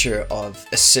nature of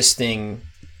assisting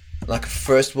like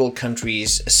first world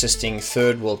countries assisting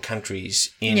third world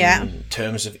countries in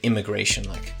terms of immigration.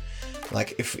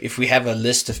 Like if we have a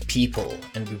list of people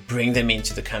and we bring them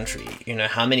into the country,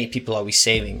 how many people are we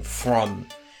saving from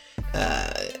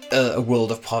a world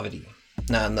of poverty?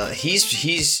 Now,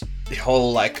 his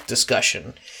whole like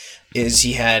discussion is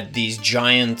he had these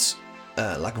giant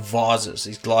like vases,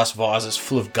 these glass vases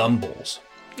full of gumballs.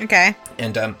 Okay.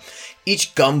 And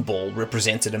each gumball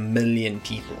represented 1 million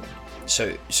people.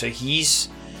 So his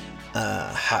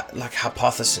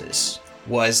hypothesis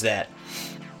was that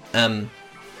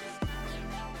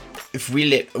if we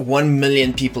let 1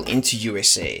 million people into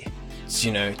USA,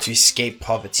 to escape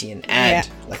poverty and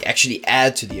actually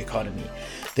add to the economy,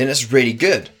 then it's really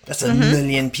good. That's 1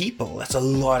 million people. That's a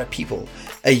lot of people.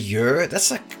 A year,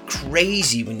 that's like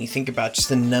crazy when you think about just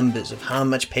the numbers of how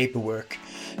much paperwork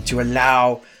to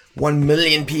allow 1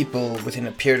 million people within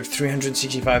a period of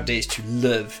 365 days to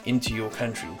live into your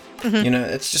country.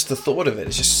 It's just the thought of it.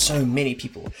 It's just so many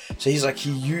people. So he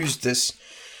used this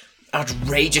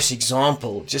outrageous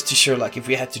example just to show like if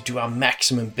we had to do our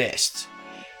maximum best,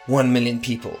 1 million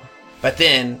people. But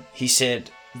then he said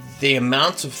the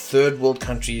amount of third world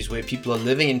countries where people are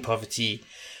living in poverty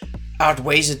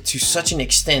outweighs it to such an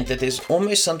extent that there's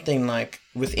almost something like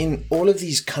within all of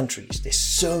these countries, there's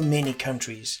so many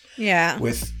countries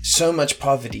with so much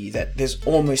poverty that there's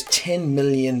almost 10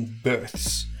 million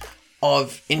births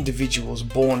of individuals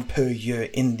born per year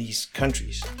in these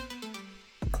countries.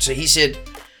 So he said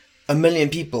 1 million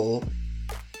people,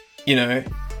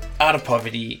 out of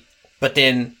poverty, but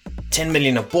then 10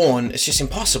 million are born. It's just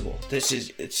impossible. It's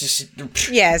not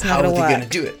how are they going to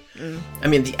do it? I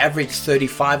mean, the average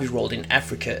 35-year-old in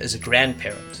Africa is a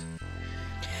grandparent.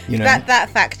 That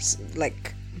fact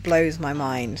like blows my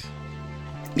mind.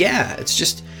 Yeah, it's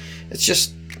just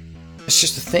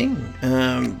a thing.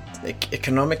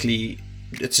 Economically,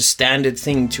 it's a standard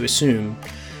thing to assume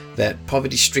that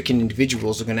poverty-stricken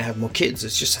individuals are going to have more kids.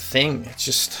 It's just a thing. It's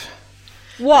just...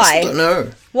 Why? I don't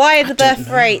know. Why are the don't birth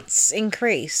know. rates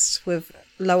increased with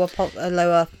lower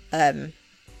I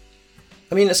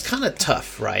mean, it's kind of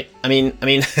tough, right? I mean,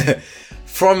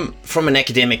 from an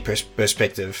academic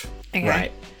perspective, Okay.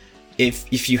 right?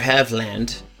 If you have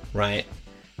land, right,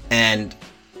 and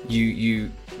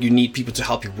you need people to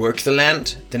help you work the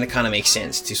land, then it kind of makes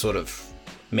sense to sort of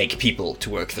make people to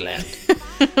work the land.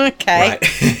 Okay.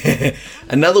 Right.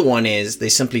 Another one is they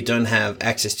simply don't have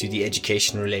access to the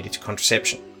education related to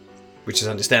contraception, which is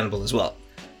understandable as well.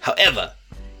 However,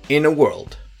 in a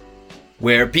world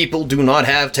where people do not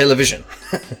have television,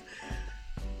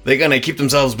 they're gonna keep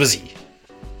themselves busy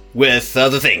with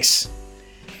other things.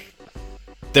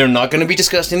 They're not gonna be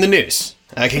discussed in the news.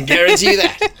 I can guarantee you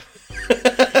that.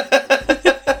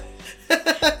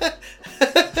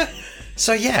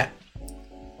 So yeah,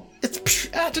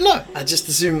 I don't know. I just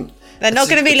assume They're not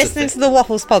going to be listening to the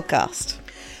Waffles podcast.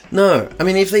 No, I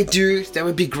mean, if they do, that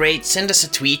would be great. Send us a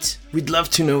tweet. We'd love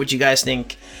to know what you guys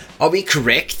think. Are we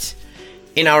correct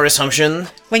in our assumption?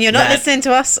 When you're not that- listening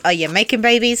to us, are you making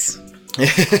babies?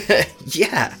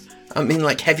 Yeah. I mean,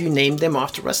 like, have you named them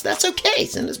after us? That's okay.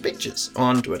 Send us pictures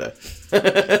on Twitter.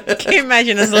 Can you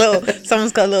imagine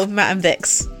someone's got a little Matt and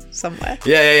Vix somewhere?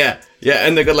 Yeah,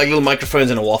 and they've got, like, little microphones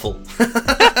and a waffle.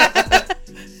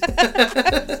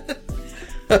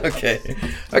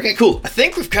 Okay, cool. I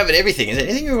think we've covered everything. Is there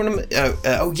anything we want to...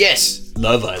 oh, yes.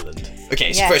 Love Island.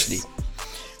 Okay, so Yes. firstly,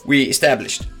 we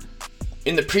established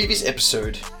in the previous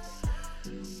episode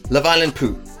Love Island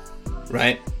poo,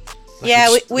 right? Like Yeah,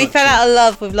 it's we not fell true. out of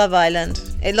love with Love Island.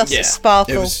 It lost its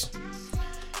sparkle.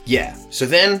 Yeah. So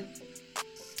then,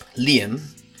 Liam,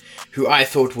 who I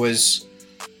thought was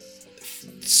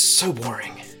so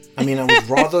boring. I mean, I would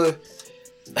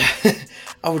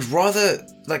rather...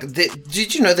 Like,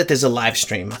 did you know that there's a live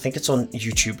stream? I think it's on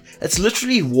YouTube. It's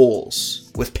literally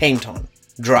walls with paint on,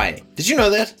 drying. Did you know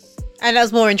that? And that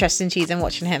was more interesting to you than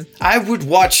watching him. I would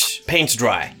watch paint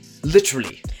dry.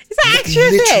 Literally. Is that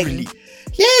actually a thing?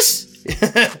 Yes!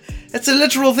 It's a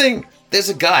literal thing. There's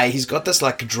a guy, he's got this,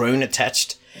 like, drone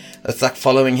attached that's, like,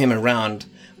 following him around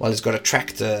while he's got a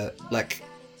tractor, like,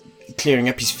 clearing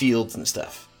up his fields and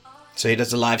stuff. So he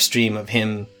does a live stream of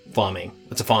him farming.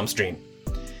 It's a farm stream.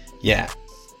 Yeah.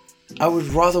 I would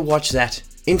rather watch that.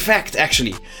 In fact,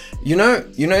 actually, you know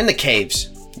in the caves,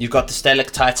 you've got the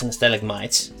stalactites and the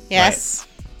stalagmites. Yes.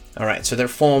 Right? Alright, so they're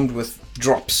formed with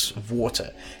drops of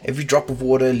water. Every drop of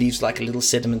water leaves like a little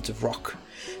sediment of rock,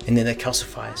 and then it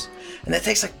calcifies. And that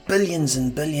takes like billions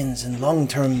and billions and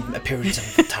long-term periods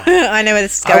of time. I know where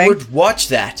this is going. I would watch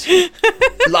that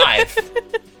live,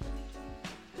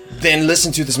 then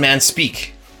listen to this man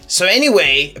speak. So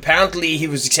anyway, apparently he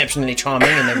was exceptionally charming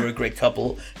and they were a great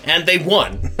couple, and they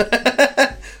won.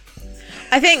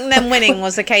 I think them winning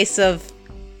was a case of,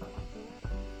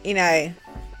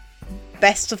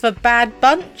 best of a bad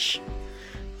bunch.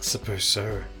 I suppose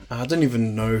so. I don't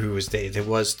even know who was there. There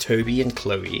was Toby and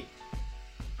Chloe,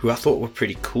 who I thought were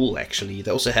pretty cool, actually.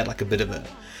 They also had like a bit of a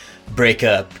break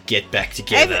up, get back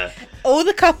together. All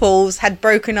the couples had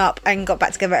broken up and got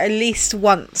back together at least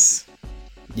once.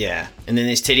 Yeah, and then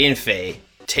there's Teddy and Faye.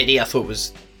 Teddy, I thought,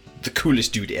 was the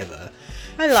coolest dude ever.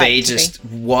 I liked Faye Teddy. just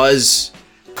was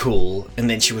cool, and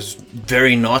then she was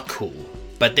very not cool.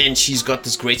 But then she's got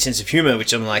this great sense of humor,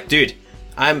 which I'm like, dude,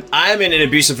 I'm in an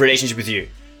abusive relationship with you.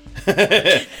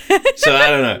 So I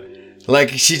don't know.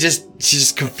 Like, she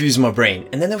just confused my brain.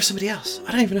 And then there was somebody else.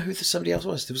 I don't even know who somebody else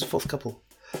was. There was a fourth couple.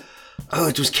 Oh,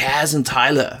 it was Kaz and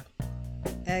Tyler.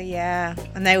 Oh yeah,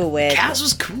 and they were weird. Kaz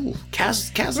was cool.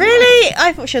 Kaz Really?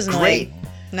 I thought she was annoying. Great.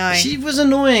 No. She was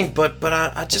annoying, but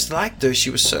I just liked her. She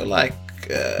was so like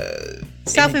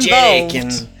Self-involved. energetic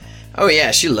and oh yeah,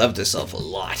 she loved herself a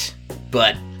lot.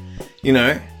 But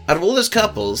out of all those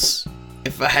couples,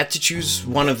 if I had to choose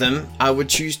one of them, I would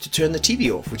choose to turn the TV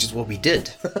off, which is what we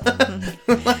did.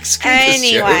 Like, screw this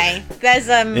show. Anyway, there's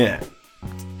Yeah.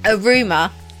 a rumor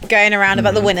going around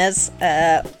about the winners.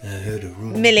 I heard a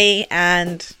rumor. Millie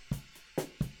and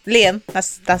Liam,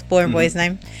 that's Boy and Boy's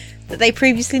name, that they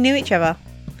previously knew each other.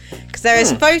 Because there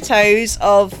is photos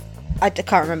of, I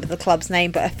can't remember the club's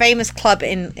name, but a famous club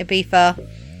in Ibiza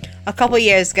a couple of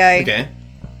years ago. Okay.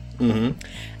 Mm-hmm.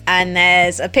 And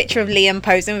there's a picture of Liam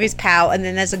posing with his pal, and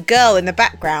then there's a girl in the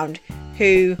background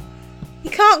who you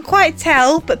can't quite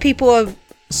tell, but people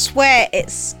swear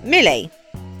it's Millie.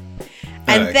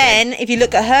 And then, if you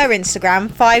look at her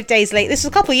Instagram, 5 days later, this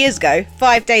was a couple of years ago,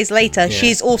 5 days later,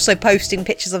 she's also posting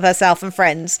pictures of herself and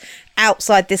friends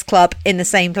outside this club in the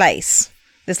same place.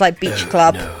 This, like, beach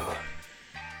club. No.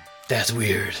 That's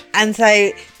weird. And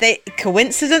so,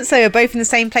 coincidence, they were both in the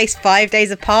same place 5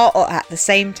 days apart or at the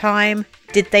same time.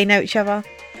 Did they know each other?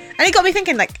 And it got me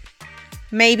thinking, like,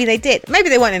 maybe they did. Maybe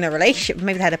they weren't in a relationship.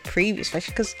 Maybe they had a previous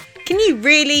relationship. Because can you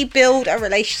really build a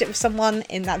relationship with someone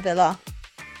in that villa?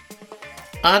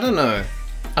 I don't know.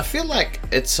 I feel like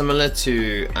it's similar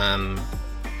to... I'm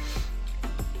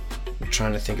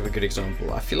trying to think of a good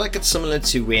example. I feel like it's similar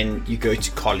to when you go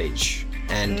to college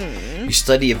and you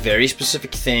study a very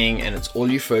specific thing and it's all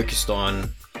you focused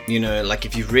on. You know, like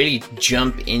if you really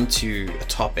jump into a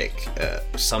topic,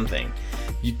 something,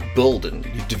 you build and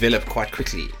you develop quite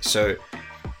quickly. So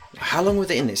how long were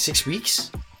they in there? 6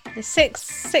 weeks? 8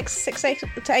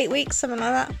 to 8 weeks, something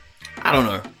like that. I don't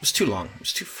know. It was too long. It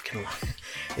was too freaking long.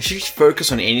 If you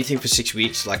focus on anything for 6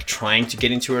 weeks, like trying to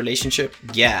get into a relationship,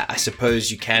 yeah, I suppose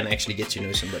you can actually get to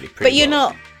know somebody pretty But you're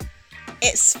not...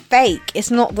 It's fake.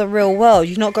 It's not the real world.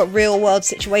 You've not got real world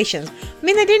situations. I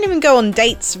mean, they didn't even go on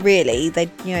dates, really. They,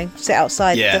 sit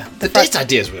outside the date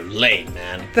ideas were lame,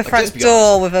 man. The front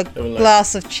door with a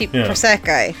glass of cheap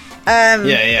Prosecco.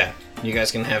 Yeah. You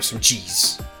guys can have some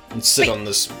cheese and sit on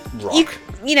this rock.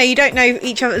 You don't know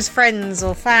each other's friends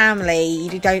or family.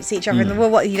 You don't see each other in the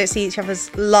world. You don't see each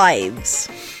other's lives.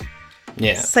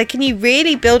 Yeah. So can you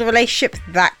really build a relationship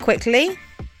that quickly?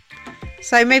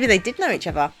 So maybe they did know each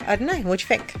other. I don't know. What do you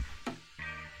think?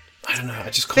 I don't know. I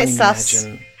just can't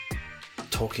imagine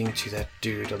talking to that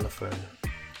dude on the phone.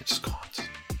 I just can't.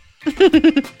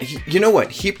 You know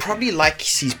what? He probably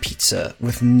likes his pizza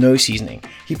with no seasoning.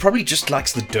 He probably just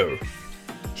likes the dough.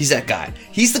 He's that guy.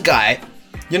 He's the guy.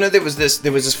 You know, there was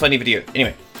this funny video.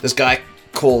 Anyway, this guy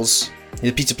calls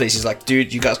the pizza place. He's like,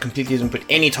 dude, you guys completely didn't put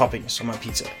any toppings on my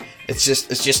pizza. It's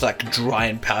just like dry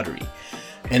and powdery.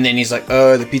 And then he's like,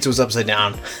 oh, the pizza was upside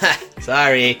down.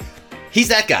 Sorry. He's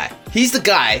that guy. He's the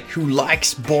guy who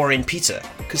likes boring pizza.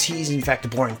 Because he's, in fact, a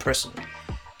boring person.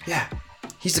 Yeah.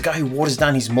 He's the guy who waters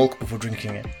down his milk before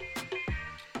drinking it.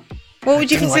 What would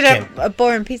you consider a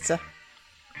boring pizza?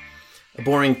 A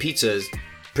boring pizza is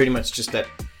pretty much just that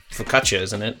focaccia,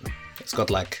 isn't it? It's got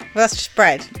like... Well, that's just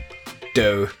bread.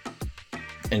 Dough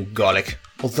and garlic.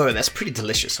 Although that's pretty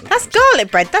delicious sometimes. That's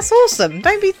garlic bread. That's awesome.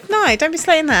 Don't be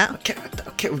slaying that. Okay.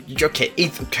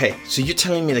 So you're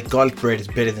telling me that garlic bread is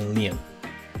better than Liam?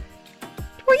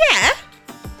 Well, yeah.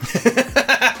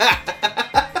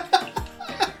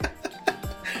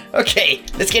 Okay,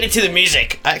 let's get into the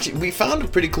music. Actually, we found a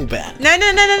pretty cool band. No.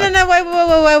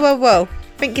 Whoa. I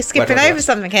think you're skipping over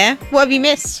something here. What have you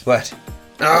missed? What?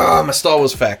 Oh, my Star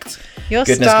Wars fact. Your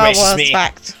Star Wars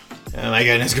fact. Oh my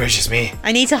goodness gracious me.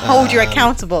 I need to hold you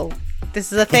accountable.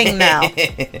 This is a thing now.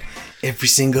 Every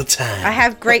single time. I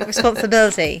have great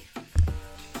responsibility.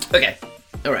 Okay.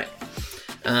 Alright.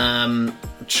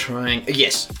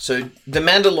 Yes. So, The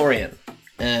Mandalorian.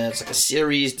 It's like a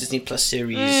series, Disney Plus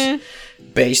series,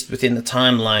 based within the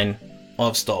timeline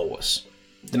of Star Wars.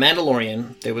 The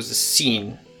Mandalorian, there was a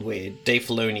scene where Dave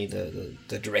Filoni,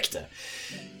 the director,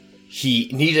 he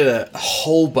needed a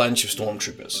whole bunch of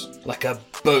stormtroopers, like a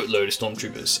boatload of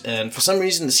stormtroopers. And for some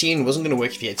reason, the scene wasn't going to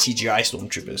work if you had CGI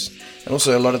stormtroopers. And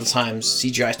also, a lot of the times,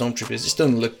 CGI stormtroopers just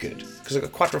don't look good because they've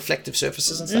got quite reflective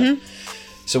surfaces and stuff.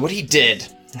 So what he did,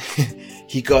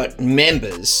 he got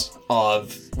members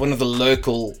of one of the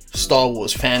local Star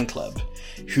Wars fan club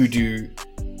who do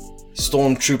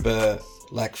stormtrooper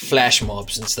like flash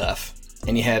mobs and stuff.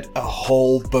 And he had a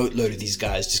whole boatload of these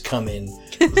guys just come in,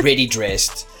 ready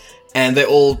dressed. And they were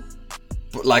all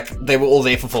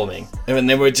there for filming. And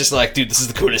they were just like, dude, this is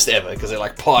the coolest ever. Because they're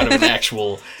like part of an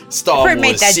actual Star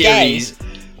Wars series.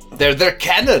 They're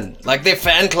canon. Like their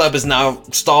fan club is now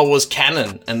Star Wars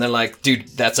canon. And they're like, dude,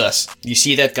 that's us. You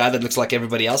see that guy that looks like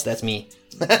everybody else? That's me.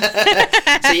 So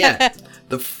yeah.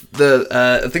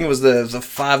 I think it was the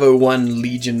 501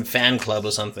 Legion fan club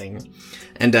or something.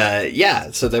 And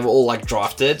so they were all like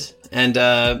drafted. And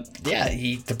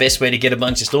the best way to get a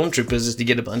bunch of stormtroopers is to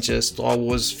get a bunch of Star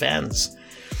Wars fans.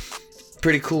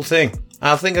 Pretty cool thing.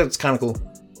 I think it's kind of cool.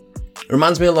 It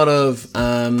reminds me a lot of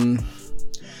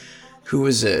who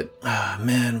was it? Ah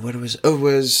man, what was it? Oh, it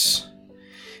was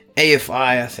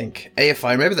AFI, I think.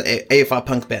 AFI, remember the AFI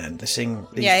punk band? They sing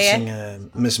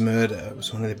Miss Murder. It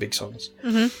was one of their big songs.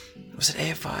 Was it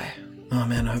AFI? Oh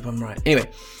man, I hope I'm right. Anyway.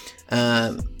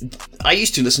 I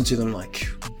used to listen to them like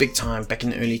big time back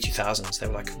in the early 2000s. They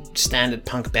were like standard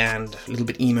punk band, a little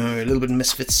bit emo, a little bit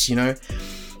misfits, you know.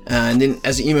 And then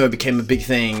as emo became a big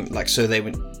thing, like so they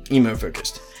went emo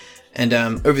focused. And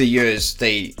over the years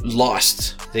they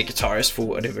lost their guitarist for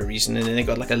whatever reason, and then they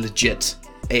got like a legit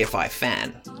AFI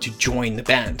fan to join the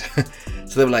band.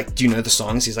 So they were like, "Do you know the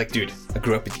songs?" He's like, "Dude, I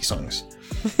grew up with these songs."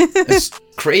 It's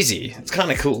crazy. It's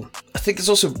kind of cool. I think there's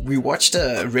also, we watched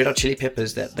Red Hot Chili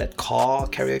Peppers, that car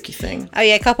karaoke thing. Oh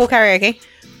yeah, couple karaoke.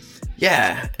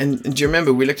 Yeah, and do you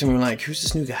remember we looked at him and we were like, who's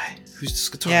this new guy? Who's this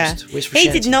guitarist? Yeah, Where's he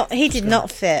Frusciante? did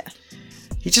not fit.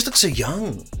 He just looks so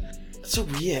young. That's so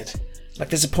weird. Like,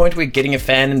 there's a point where getting a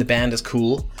fan in the band is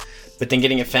cool, but then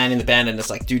getting a fan in the band and it's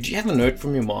like, dude, do you have a note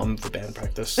from your mom for band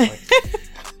practice? Like,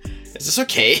 is this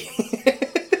okay?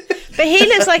 But he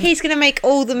looks like he's going to make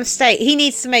all the mistakes. He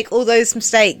needs to make all those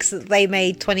mistakes that they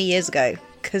made 20 years ago.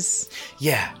 Cause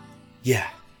Yeah.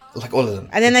 Like all of them.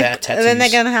 and then Bad they're going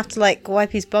tattoos. to have to like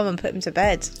wipe his bum and put him to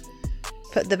bed.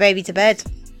 Put the baby to bed.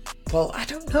 Well, I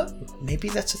don't know. Maybe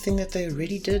that's a thing that they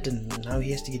already did and now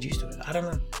he has to get used to it. I don't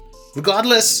know.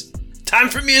 Regardless, time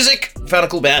for music. Found a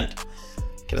cool band.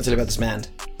 Can I tell you about this band?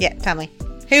 Yeah, tell me.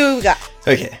 Who we got?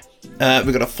 Okay.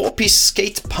 We got a 4-piece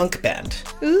skate punk band.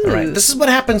 Ooh. All right. This is what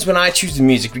happens when I choose the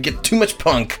music. We get too much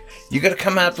punk. You got to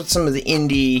come out with some of the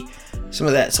indie, some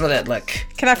of that like.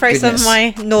 Can I throw some goodness. of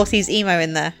my noughties emo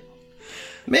in there?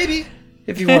 Maybe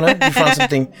if you wanna, if you find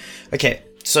something. Okay.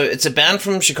 So it's a band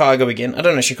from Chicago again. I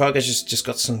don't know. Chicago's just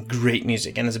got some great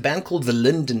music, and it's a band called the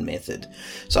Linden Method.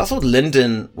 So I thought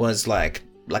Linden was like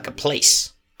a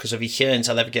place. Because over here in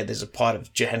South Africa, there's a part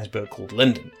of Johannesburg called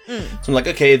Linden. So I'm like,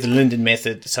 okay, the Linden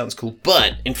Method sounds cool.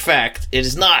 But, in fact, it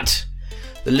is not.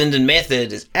 The Linden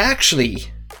Method is actually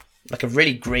like a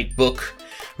really great book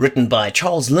written by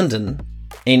Charles Linden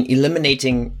in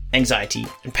eliminating anxiety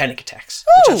and panic attacks.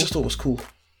 Which I just thought was cool.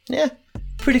 Yeah,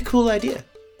 pretty cool idea.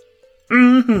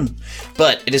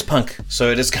 But it is punk,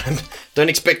 so it is kind of... Don't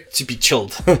expect to be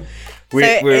chilled.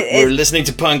 We're listening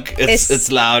to punk.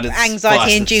 It's loud. It's anxiety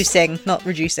fast, inducing, not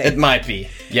reducing. It might be.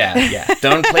 Yeah.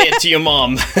 Don't play it to your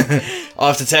mom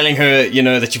after telling her,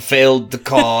 that you failed the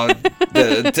car.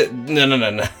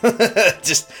 No.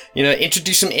 Just,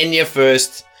 introduce some Enya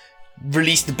first.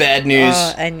 Release the bad news.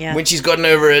 Oh, Enya. When she's gotten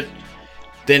over it,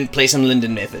 then play some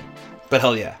Linden Method. But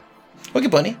hell yeah. Okay,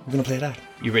 Bunny, we're gonna play it out.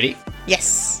 You ready?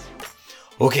 Yes.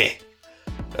 Okay.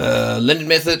 Linden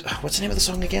Method. What's the name of the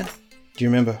song again? Do you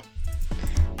remember?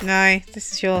 No,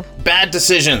 this is your... Bad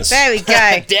Decisions. There we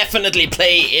go. Definitely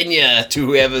play Enya to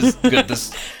whoever's got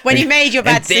this. When you made your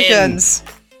bad And then- decisions.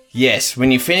 Yes,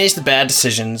 when you finish the bad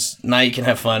decisions, now you can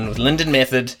have fun with Linden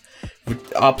Method,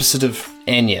 with opposite of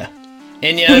Enya.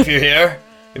 Enya, if you're here,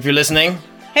 if you're listening,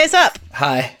 Hit us up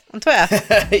hi. on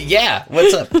Twitter. Yeah,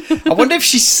 what's up? I wonder if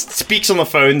she speaks on the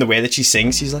phone the way that she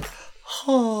sings. She's like,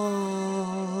 hi.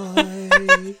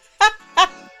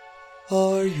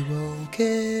 Are you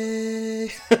okay?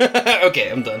 Okay,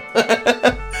 I'm done.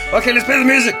 Okay, let's play the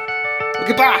music.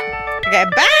 Okay, bye. Okay,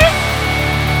 bye.